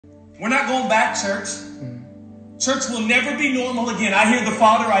We're not going back, church. Church will never be normal again. I hear the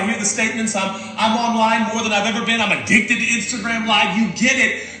Father. I hear the statements. I'm online more than I've ever been. I'm addicted to Instagram Live. You get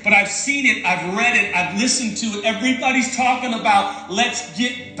it. But I've seen it. I've read it. I've listened to it. Everybody's talking about let's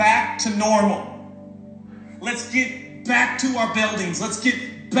get back to normal. Let's get back to our buildings. Let's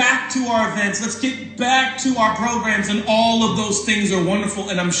get back to our events. Let's get back to our programs. And all of those things are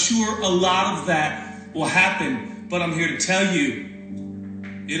wonderful. And I'm sure a lot of that will happen. But I'm here to tell you,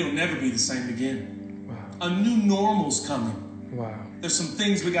 it'll never be the same again. A new normal's coming. Wow. There's some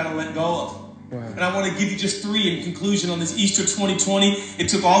things we got to let go of. Wow. And I want to give you just 3 in conclusion on this Easter 2020. It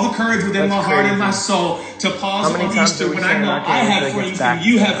took all the courage within my heart and my soul to pause on Easter when I know I have friends and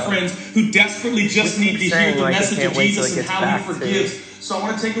you have friends who desperately just need to hear the message of Jesus and how he forgives. So I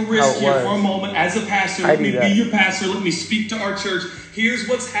want to take a risk here for a moment. As a pastor, let me be your pastor. Let me speak to our church. Here's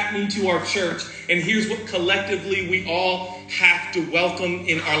what's happening to our church. And here's what collectively we all have to welcome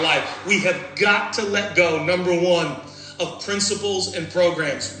in our life. We have got to let go, number 1, of principles and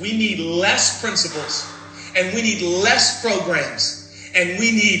programs. We need less principles and we need less programs and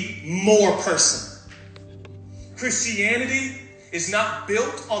we need more person. Christianity is not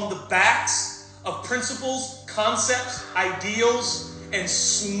built on the backs of principles, concepts, ideals, and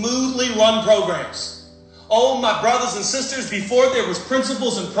smoothly run programs. Oh, my brothers and sisters, before there was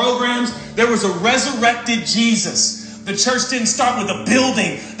principles and programs, there was a resurrected Jesus. The church didn't start with a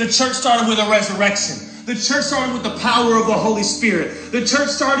building. The church started with a resurrection. The church started with the power of the Holy Spirit. The church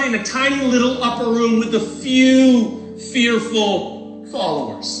started in a tiny little upper room with a few fearful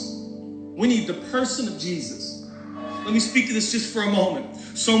followers. We need the person of Jesus. Let me speak to this just for a moment.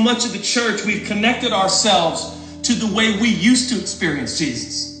 So much of the church, we've connected ourselves to the way we used to experience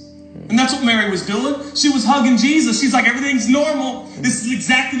Jesus. And that's what Mary was doing. She was hugging Jesus. She's like, everything's normal. This is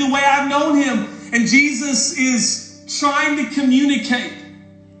exactly the way I've known him. And Jesus is trying to communicate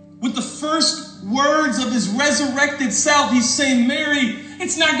with the first words of his resurrected self. He's saying, Mary,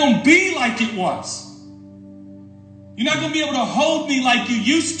 it's not going to be like it was. You're not going to be able to hold me like you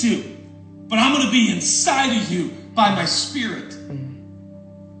used to, but I'm going to be inside of you by my Spirit.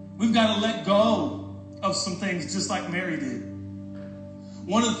 We've got to let go of some things just like Mary did.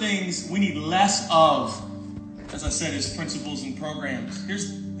 One of the things we need less of, as I said, is principles and programs.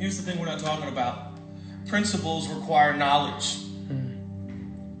 Here's the thing we're not talking about. Principles require knowledge.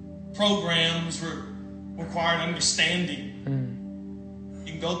 Programs require understanding.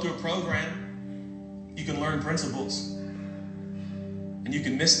 You can go through a program, you can learn principles, and you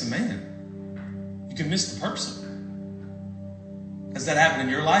can miss the man. You can miss the person. Has that happened in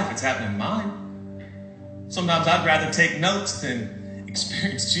your life? It's happened in mine. Sometimes I'd rather take notes than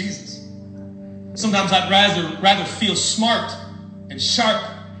experience Jesus. Sometimes I'd rather feel smart and sharp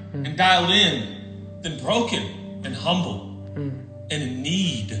and dialed in than broken and humble and in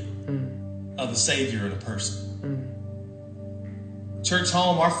need of a Savior and a person. Church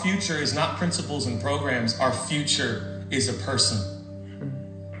home, our future is not principles and programs. Our future is a person.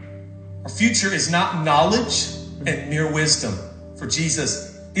 Our future is not knowledge and mere wisdom, for Jesus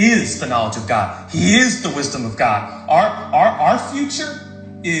is the knowledge of God. He is the wisdom of God. Our future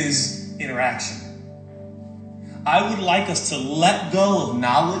is interaction. I would like us to let go of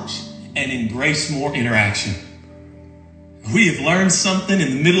knowledge and embrace more interaction. We have learned something in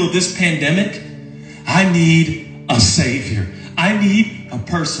the middle of this pandemic. I need a Savior. I need a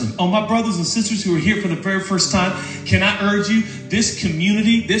person. Oh, my brothers and sisters who are here for the very first time, can I urge you, this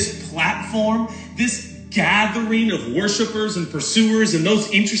community, this platform, this gathering of worshipers and pursuers and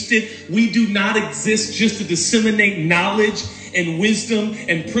those interested, we do not exist just to disseminate knowledge and wisdom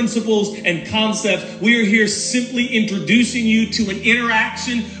and principles and concepts. We are here simply introducing you to an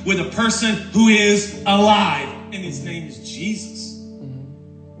interaction with a person who is alive, and his name is Jesus.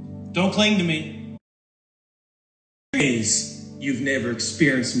 Don't cling to me. You've never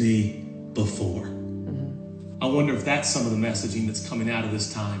experienced me before. I wonder if that's some of the messaging that's coming out of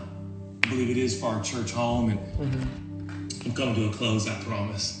this time. I believe it is for our church home, and I'm coming to a close, I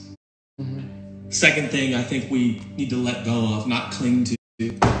promise. Second thing I think we need to let go of, not cling to,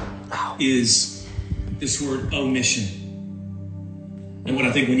 is this word omission. And what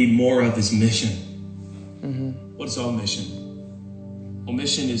I think we need more of is mission. What is omission?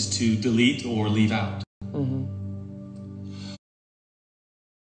 Omission is to delete or leave out.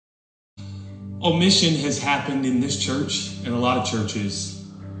 Omission has happened in this church and a lot of churches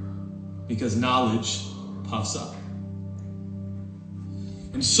because knowledge puffs up.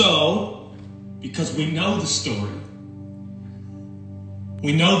 And so, because we know the story,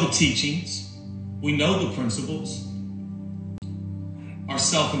 we know the teachings, we know the principles, our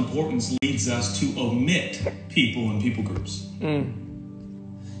self-importance leads us to omit people and people groups.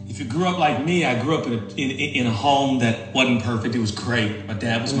 If you grew up like me, I grew up in a home that wasn't perfect. It was great. My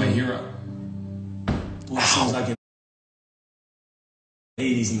dad was my hero. Boy, it seems like in the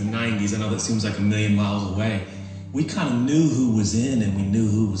 80s and the 90s, I know that seems like a million miles away. We kind of knew who was in and we knew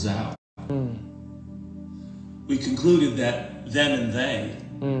who was out. We concluded that them and they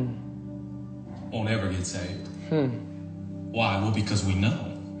won't ever get saved. Why? Well, because we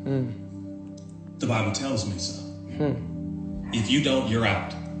know. The Bible tells me so. If you don't, you're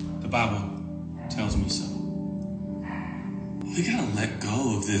out. The Bible tells me so. We gotta let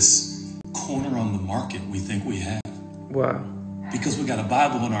go of this corner on the market we think we have. Wow. Because we got a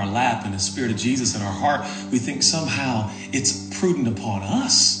Bible in our lap and the Spirit of Jesus in our heart, we think somehow it's prudent upon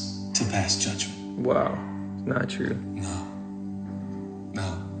us to pass judgment. Wow. Not true. No.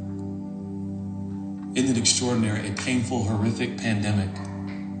 Isn't it extraordinary? A painful, horrific pandemic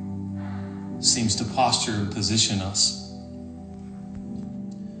seems to posture and position us.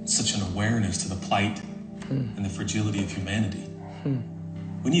 Such an awareness to the plight and the fragility of humanity.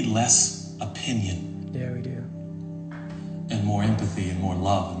 We need less opinion. Yeah, we do. And more empathy and more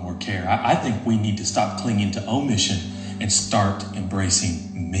love and more care. I think we need to stop clinging to omission and start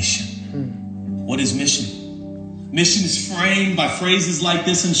embracing mission. What is mission? Mission is framed by phrases like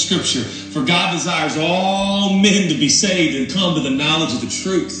this in Scripture. For God desires all men to be saved and come to the knowledge of the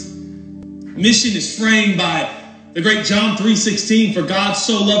truth. Mission is framed by the great John 3:16. For God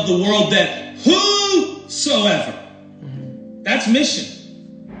so loved the world that whosoever. That's mission.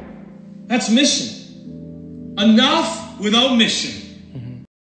 That's mission. Enough with omission.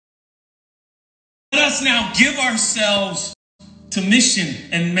 Let us now give ourselves to mission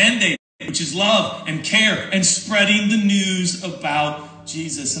and mandate, which is love and care and spreading the news about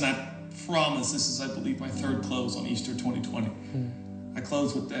Jesus. And I promise this is, I believe, my third close on Easter 2020. I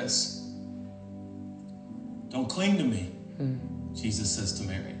close with this. Don't cling to me, Jesus says to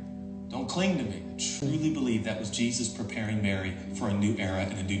Mary. Don't cling to me. I truly believe that was Jesus preparing Mary for a new era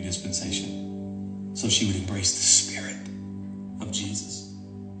and a new dispensation, so she would embrace the Spirit of Jesus.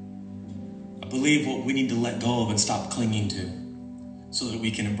 I believe what we need to let go of and stop clinging to, so that we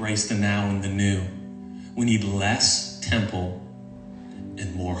can embrace the now and the new. We need less temple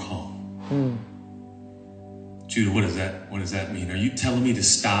and more home. Judah, what does that mean? Are you telling me to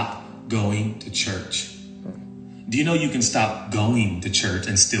stop going to church? Do you know you can stop going to church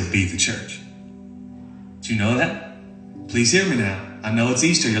and still be the church? Do you know that? Please hear me now. I know it's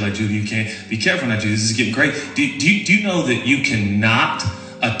Easter. You're like, Judah, you can't. Be careful now, Judah. This is getting great. Do you know that you cannot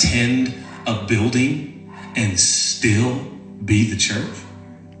attend a building and still be the church?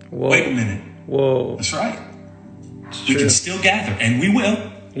 Whoa. Wait a minute. Whoa. That's right. We can still gather, and we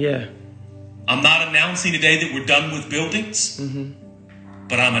will. Yeah. I'm not announcing today that we're done with buildings,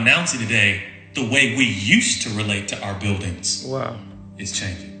 but I'm announcing today the way we used to relate to our buildings is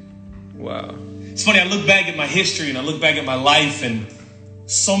changing. Wow. It's funny, I look back at my history and I look back at my life, and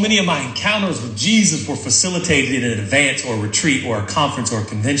so many of my encounters with Jesus were facilitated in an advance or a retreat or a conference or a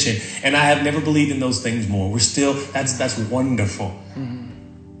convention, and I have never believed in those things more. We're still, that's wonderful.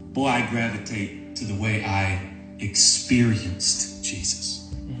 Boy, I gravitate to the way I experienced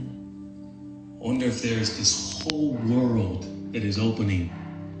Jesus. I wonder if there's this whole world that is opening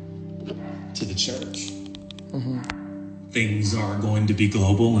to the church. Things are going to be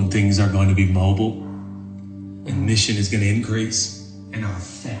global and things are going to be mobile, and mission is going to increase, and our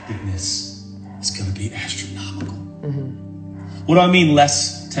effectiveness is going to be astronomical. What do I mean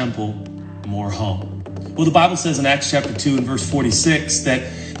less temple, more home? Well, the Bible says in Acts chapter 2 and verse 46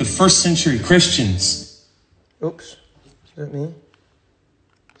 that the first century Christians. Oops. Is that me?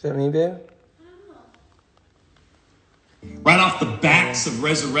 Is that me, babe? Right off the backs of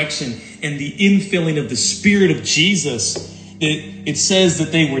resurrection and the infilling of the Spirit of Jesus, it says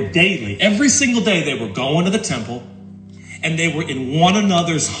that they were daily, every single day, they were going to the temple and they were in one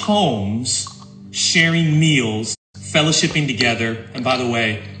another's homes, sharing meals, fellowshipping together. And by the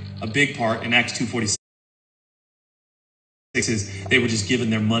way, a big part in Acts 2:46 is they were just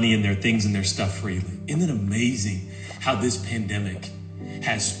giving their money and their things and their stuff freely. Isn't it amazing how this pandemic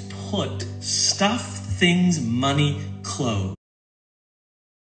has put stuff, things, money, clothes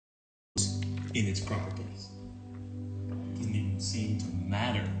in its proper place? Doesn't even seem to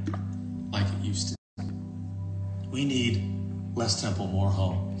matter like it used to. We need less temple, more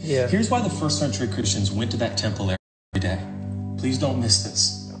home. Yeah. Here's why the first century Christians went to that temple every day. Please don't miss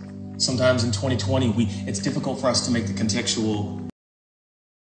this. Sometimes in 2020, it's difficult for us to make the contextual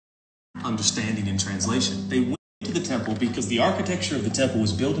understanding and translation. They went to the temple because the architecture of the temple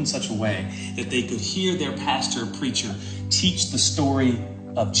was built in such a way that they could hear their pastor, preacher, teach the story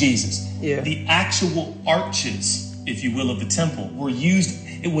of Jesus. Yeah. The actual arches, if you will, of the temple were used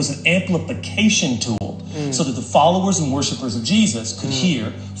It was an amplification tool so that the followers and worshipers of Jesus could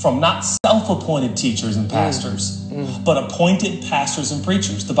hear from not self-appointed teachers and pastors, but appointed pastors and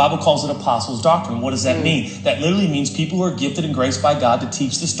preachers. The Bible calls it apostles' doctrine. What does that mean? That literally means people who are gifted and graced by God to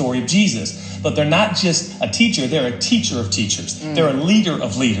teach the story of Jesus. But they're not just a teacher, they're a teacher of teachers. They're a leader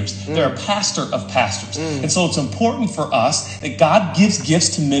of leaders. They're a pastor of pastors. And so it's important for us that God gives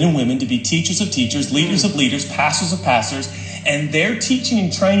gifts to men and women to be teachers of teachers, leaders of leaders, pastors of pastors. And their teaching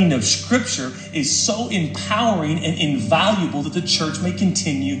and training of Scripture is so empowering and invaluable that the church may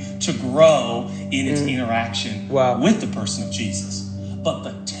continue to grow in its interaction with the person of Jesus. But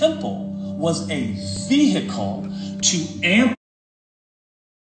the temple was a vehicle to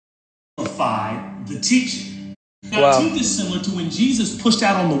amplify the teaching. Now, too dissimilar to when Jesus pushed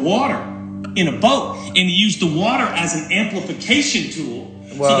out on the water in a boat and he used the water as an amplification tool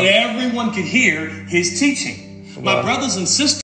so that everyone could hear his teaching. My brothers and sisters,